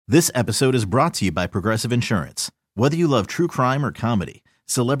This episode is brought to you by Progressive Insurance. Whether you love true crime or comedy,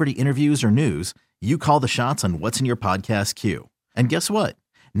 celebrity interviews or news, you call the shots on what's in your podcast queue. And guess what?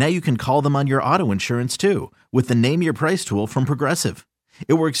 Now you can call them on your auto insurance too with the Name Your Price tool from Progressive.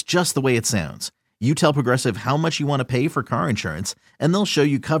 It works just the way it sounds. You tell Progressive how much you want to pay for car insurance, and they'll show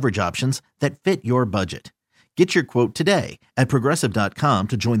you coverage options that fit your budget. Get your quote today at Progressive.com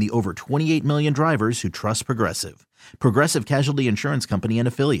to join the over 28 million drivers who trust Progressive. Progressive Casualty Insurance Company and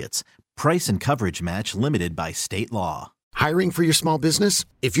Affiliates. Price and coverage match limited by state law. Hiring for your small business?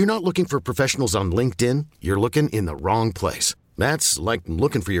 If you're not looking for professionals on LinkedIn, you're looking in the wrong place. That's like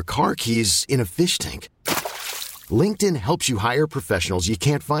looking for your car keys in a fish tank. LinkedIn helps you hire professionals you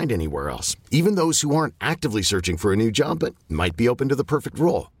can't find anywhere else, even those who aren't actively searching for a new job but might be open to the perfect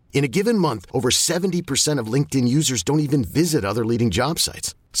role. In a given month, over 70% of LinkedIn users don't even visit other leading job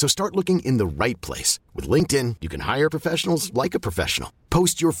sites. So start looking in the right place. With LinkedIn, you can hire professionals like a professional.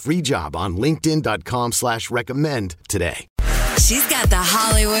 Post your free job on linkedin.com/recommend today. She's got the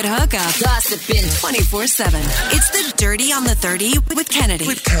Hollywood hookup. Gossiping 24/7. It's the Dirty on the 30 with Kennedy.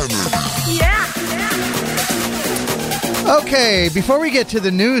 Yeah. Okay, before we get to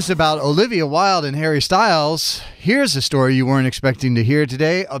the news about Olivia Wilde and Harry Styles, here's a story you weren't expecting to hear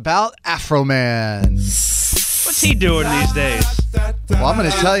today about Afroman. What's he doing these days? Well, I'm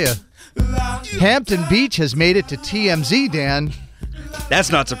going to tell you. Hampton Beach has made it to TMZ, Dan. That's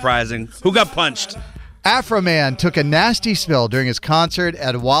not surprising. Who got punched? Afroman took a nasty spill during his concert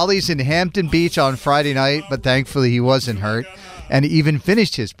at Wally's in Hampton Beach on Friday night, but thankfully he wasn't hurt. And he even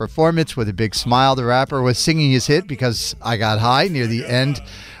finished his performance with a big smile. The rapper was singing his hit Because I Got High near the end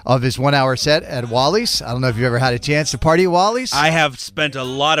of his 1 hour set at Wally's. I don't know if you've ever had a chance to party at Wally's. I have spent a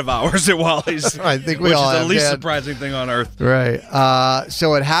lot of hours at Wally's. I think we all have, which is the least Dan. surprising thing on earth. Right.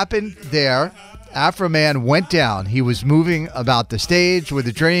 So it happened there. Afroman went down. He was moving about the stage with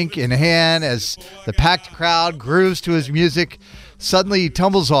a drink in hand as the packed crowd grooves to his music. Suddenly, he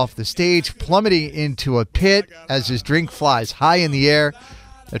tumbles off the stage, plummeting into a pit as his drink flies high in the air.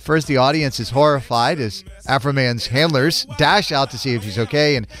 At first, the audience is horrified as Afroman's handlers dash out to see if he's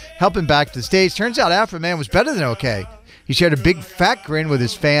okay and help him back to the stage. Turns out Afroman was better than okay. He shared a big fat grin with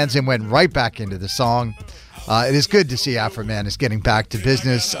his fans and went right back into the song. It is good to see Afroman is getting back to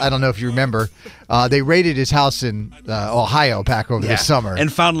business. I don't know if you remember, they raided his house in Ohio back over the summer.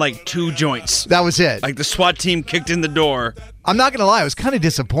 And found like 2 joints. That was it. Like the SWAT team kicked in the door. I'm not gonna lie, I was kind of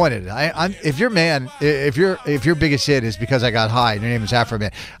disappointed. If your biggest hit is Because I Got High and your name is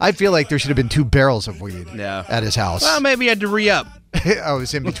Afroman, I feel like there should have been 2 barrels of weed at his house. Well, maybe he had to re-up. I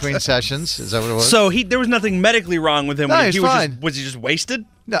was in between sessions. Is that what it was? So there was nothing medically wrong with him. No, when he's fine. Was he just wasted?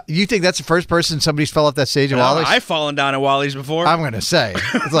 No, you think that's the first person somebody's fell off that stage at No, Wally's? I've fallen down at Wally's before. I'm going to say.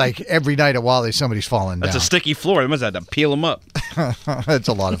 It's like every night at Wally's, somebody's falling down. That's a sticky floor. They must have had to peel him up. It's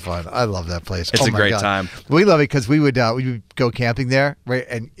a lot of fun. I love that place. It's a my great God. time. We love it because we would go camping there, right?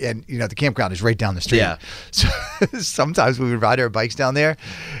 And you know the campground is right down the street. Yeah. So sometimes we would ride our bikes down there,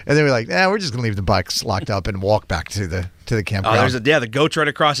 and then we're like, we're just gonna leave the bikes locked up and walk back to the campground. The goat's right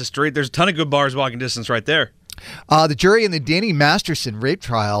across the street. There's a ton of good bars walking distance right there. The jury in the Danny Masterson rape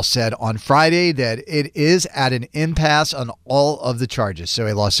trial said on Friday that it is at an impasse on all of the charges. So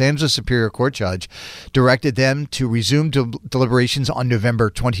a Los Angeles Superior Court judge directed them to resume deliberations on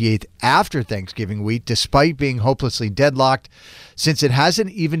November 28th after Thanksgiving week, despite being hopelessly deadlocked. Since it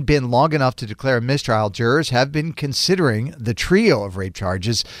hasn't even been long enough to declare a mistrial, jurors have been considering the trio of rape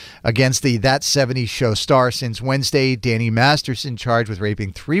charges against the That 70s Show star. Since Wednesday, Danny Masterson, charged with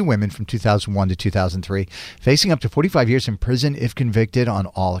raping 3 women from 2001 to 2003, facing up to 45 years in prison if convicted on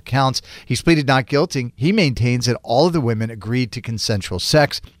all accounts. He's pleaded not guilty. He maintains that all of the women agreed to consensual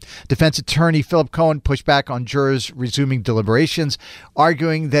sex. Defense attorney Philip Cohen pushed back on jurors resuming deliberations,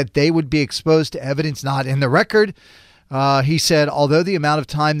 arguing that they would be exposed to evidence not in the record. He said, although the amount of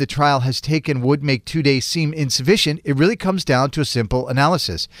time the trial has taken would make 2 days seem insufficient, it really comes down to a simple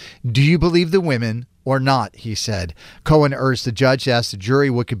analysis. Do you believe the women or not, he said. Cohen urged the judge to ask the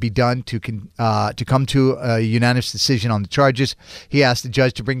jury what could be done to come to a unanimous decision on the charges. He asked the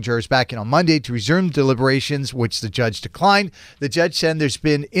judge to bring jurors back in on Monday to resume deliberations, which the judge declined. The judge said there's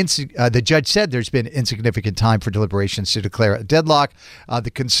been insignificant time for deliberations to declare a deadlock. The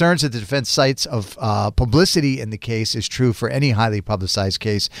concerns that the defense cites of publicity in the case is true for any highly publicized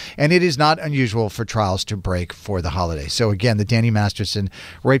case, and it is not unusual for trials to break for the holiday. So again, the Danny Masterson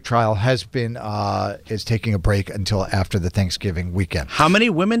rape trial has been is taking a break until after the Thanksgiving weekend. How many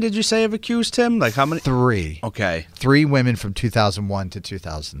women did you say have accused him? Like how many? 3. Okay. 3 women from 2001 to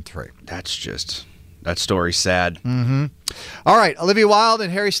 2003. That story's sad. Mm-hmm. All right, Olivia Wilde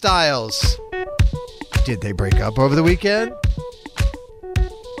and Harry Styles. Did they break up over the weekend?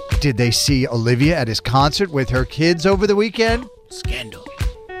 Did they see Olivia at his concert with her kids over the weekend? Scandal.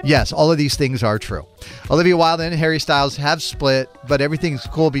 Yes, all of these things are true. Olivia Wilde and Harry Styles have split, but everything's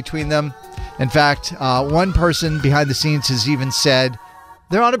cool between them. In fact, one person behind the scenes has even said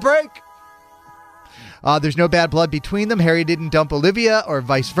they're on a break. There's no bad blood between them. Harry didn't dump Olivia or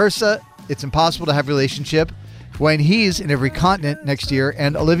vice versa. It's impossible to have a relationship when he's in every continent next year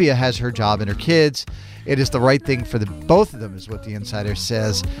and Olivia has her job and her kids. It is the right thing for the both of them, is what the insider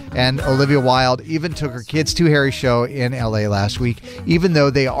says. And Olivia Wilde even took her kids to Harry's show in L.A. last week, even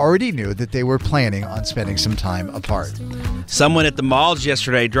though they already knew that they were planning on spending some time apart. Someone at the malls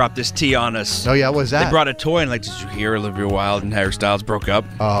yesterday dropped this tea on us. Oh, yeah? What was that? They brought a toy and did you hear Olivia Wilde and Harry Styles broke up?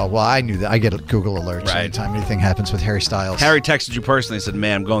 Oh, well, I knew that. I get Google alerts right. anytime anything happens with Harry Styles. Harry texted you personally and said,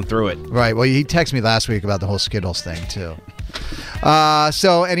 man, I'm going through it. Right. Well, he texted me last week about the whole Skittles thing, too.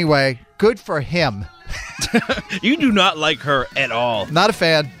 So, anyway, good for him. You do not like her at all. Not a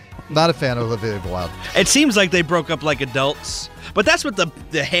fan. Not a fan of Olivia Wilde. It seems like they broke up like adults. But that's what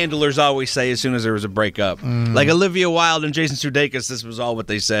the handlers always say as soon as there was a breakup. Like Olivia Wilde and Jason Sudeikis, this was all what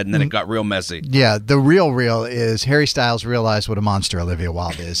they said, and then it got real messy. Yeah, the real is Harry Styles realized what a monster Olivia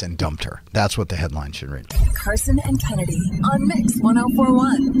Wilde is and dumped her. That's what the headline should read. Carson and Kennedy on Mix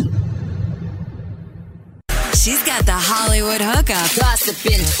 104.1. She's got the Hollywood hookup.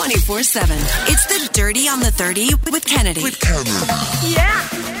 Gossiping 24/7. It's the Dirty on the 30 with Kennedy. Yeah.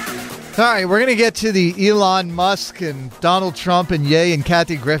 All right, we're going to get to the Elon Musk and Donald Trump and Ye and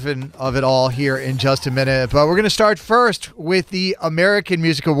Kathy Griffin of it all here in just a minute. But we're going to start first with the American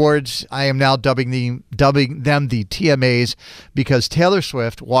Music Awards. I am now dubbing them the TMAs because Taylor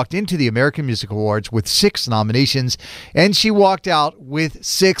Swift walked into the American Music Awards with 6 nominations, and she walked out with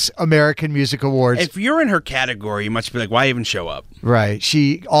 6 American Music Awards. If you're in her category, you must be like, why even show up? Right.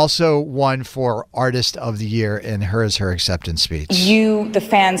 She also won for Artist of the Year in her acceptance speech. You, the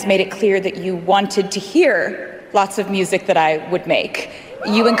fans, made it clear that you wanted to hear lots of music that I would make.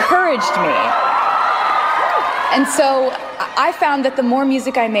 You encouraged me. And so I found that the more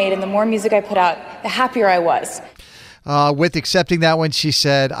music I made and the more music I put out, the happier I was. With accepting that one, she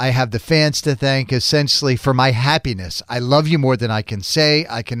said, I have the fans to thank essentially for my happiness. I love you more than I can say.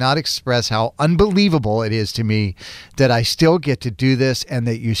 I cannot express how unbelievable it is to me that I still get to do this and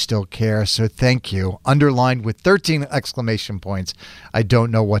that you still care. So thank you. Underlined with 13 exclamation points. I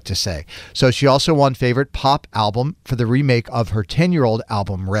don't know what to say. So she also won Favorite Pop Album for the remake of her 10-year-old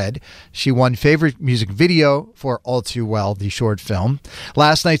album, Red. She won Favorite Music Video for All Too Well, the short film.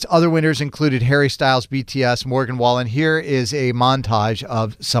 Last night's other winners included Harry Styles, BTS, Morgan Wallen. Here is a montage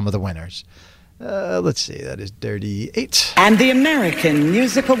of some of the winners. Let's see, that is Dirty 8. And the American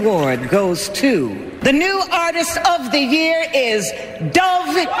Music Award goes to... The new Artist of the Year is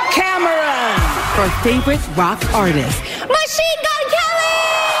Dove Cameron. For Favorite Rock Artist, Machine Gun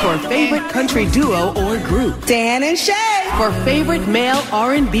Kelly. For Favorite Country Duo or Group, Dan and Shay. For Favorite Male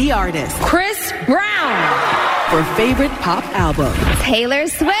R&B Artist, Chris Brown. For Favorite Pop Album, Taylor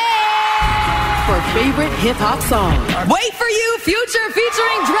Swift. For Favorite Hip Hop Song, Wait for You, Future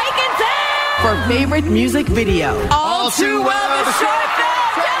featuring Drake and Tim. For Favorite Music Video, All Too Well, the short film,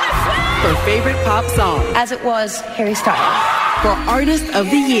 Taylor Swift. For Favorite Pop Song, As It Was, Harry Styles. For Artist of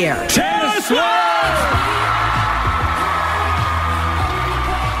the Year, Taylor Swift!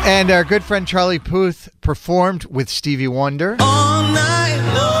 And our good friend Charlie Puth performed with Stevie Wonder. All night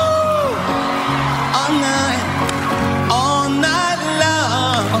long, all night, all night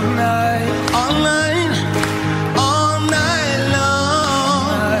long, all night, all night, all night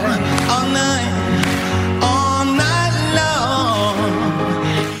long, all night, all night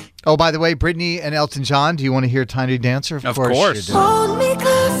long. Oh, by the way, Britney and Elton John, do you want to hear Tiny Dancer? Of course. You do. Hold me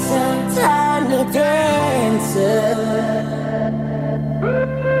closer, tiny dancer.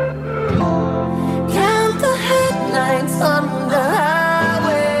 Count the headlights on the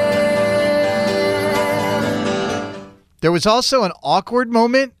highway. There was also an awkward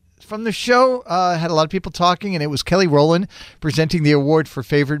moment from the show. Had a lot of people talking, and it was Kelly Rowland presenting the award for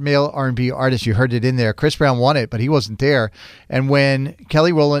Favorite Male R&B Artist. You heard it in there. Chris Brown won it, but he wasn't there. And when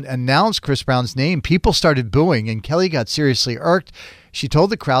Kelly Rowland announced Chris Brown's name, people started booing, and Kelly got seriously irked. She told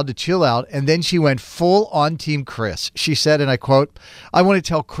the crowd to chill out, and then she went full on Team Chris. She said, and I quote, I want to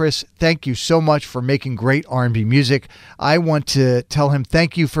tell Chris, thank you so much for making great R&B music. I want to tell him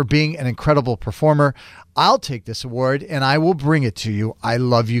thank you for being an incredible performer. I'll take this award and I will bring it to you. I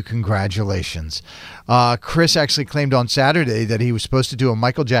love you. Congratulations. Chris actually claimed on Saturday that he was supposed to do a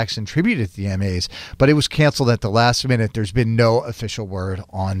Michael Jackson tribute at the MAs, but it was canceled at the last minute. There's been no official word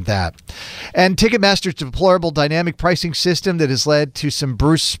on that. And Ticketmaster's deplorable dynamic pricing system that has led to some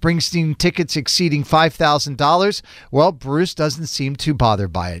Bruce Springsteen tickets exceeding $5,000. Well, Bruce doesn't seem too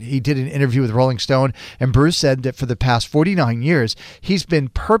bothered by it. He did an interview with Rolling Stone, and Bruce said that for the past 49 years, he's been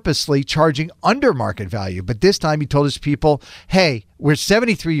purposely charging under market value. But this time he told his people, hey, we're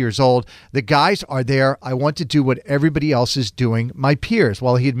 73 years old. The guys are there. I want to do what everybody else is doing, my peers.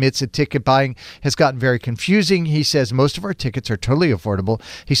 While he admits that ticket buying has gotten very confusing, he says most of our tickets are totally affordable.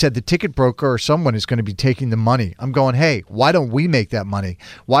 He said the ticket broker or someone is going to be taking the money. I'm going, hey, why don't we make that money?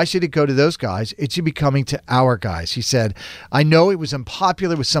 Why should it go to those guys? It should be coming to our guys. He said, I know it was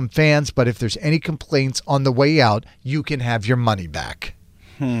unpopular with some fans, but if there's any complaints on the way out, you can have your money back.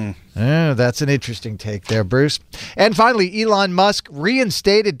 That's an interesting take there, Bruce. And finally, Elon Musk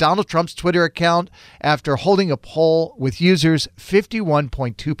reinstated Donald Trump's Twitter account after holding a poll with users.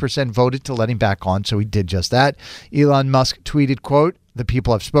 51.2% voted to let him back on, so he did just that. Elon Musk tweeted, quote, the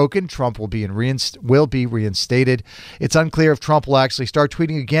people have spoken. Trump will be reinstated. It's unclear if Trump will actually start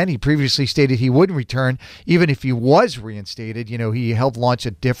tweeting again. He previously stated he wouldn't return, even if he was reinstated. You know, he helped launch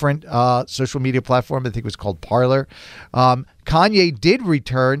a different social media platform. I think it was called Parler. Kanye did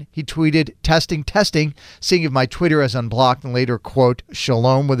return. He tweeted, testing, seeing if my Twitter is unblocked, and later, quote,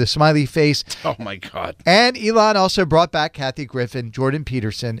 shalom with a smiley face. Oh, my God. And Elon also brought back Kathy Griffin, Jordan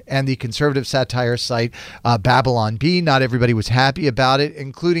Peterson, and the conservative satire site Babylon Bee. Not everybody was happy about it,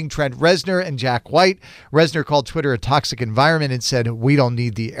 including Trent Reznor and Jack White. Reznor called Twitter a toxic environment and said, we don't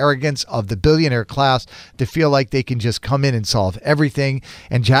need the arrogance of the billionaire class to feel like they can just come in and solve everything.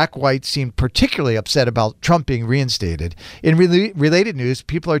 And Jack White seemed particularly upset about Trump being reinstated. In related news,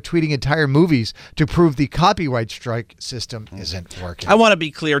 people are tweeting entire movies to prove the copyright strike system isn't working. I want to be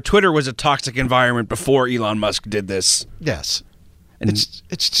clear. Twitter was a toxic environment before Elon Musk did this. Yes. And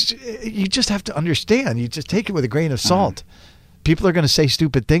it's you just have to understand. You just take it with a grain of salt. People are going to say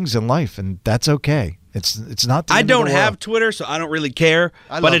stupid things in life, and that's okay. It's not the I end of don't the have world. Twitter, so I don't really care.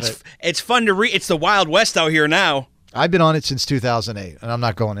 But it's fun to read. It's the Wild West out here now. I've been on it since 2008, and I'm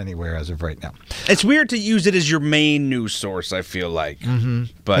not going anywhere as of right now. It's weird to use it as your main news source, I feel like. Mm-hmm.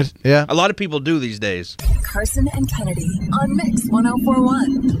 But yeah, a lot of people do these days. Carson and Kennedy on Mix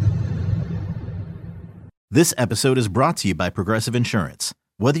 104.1. This episode is brought to you by Progressive Insurance.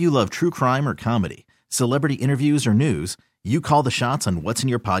 Whether you love true crime or comedy, celebrity interviews or news, you call the shots on what's in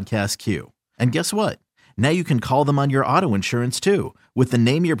your podcast queue. And guess what? Now you can call them on your auto insurance too with the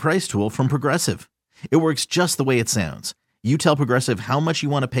Name Your Price tool from Progressive. It works just the way it sounds. You tell Progressive how much you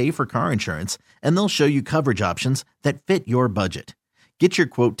want to pay for car insurance, and they'll show you coverage options that fit your budget. Get your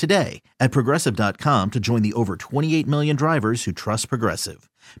quote today at Progressive.com to join the over 28 million drivers who trust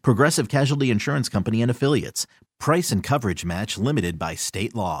Progressive. Progressive Casualty Insurance Company and Affiliates. Price and coverage match limited by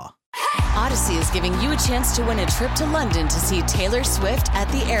state law. Odyssey is giving you a chance to win a trip to London to see Taylor Swift at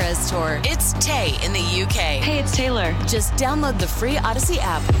the Eras Tour. It's Tay in the UK. Hey, it's Taylor. Just download the free Odyssey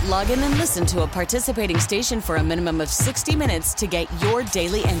app, log in and listen to a participating station for a minimum of 60 minutes to get your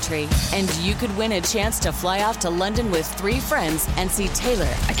daily entry. And you could win a chance to fly off to London with 3 friends and see Taylor.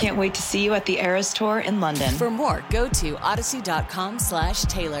 I can't wait to see you at the Eras Tour in London. For more, go to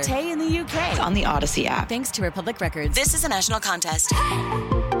odyssey.com/Taylor. Tay in the UK. It's on the Odyssey app. Thanks to Republic Records. This is a national contest.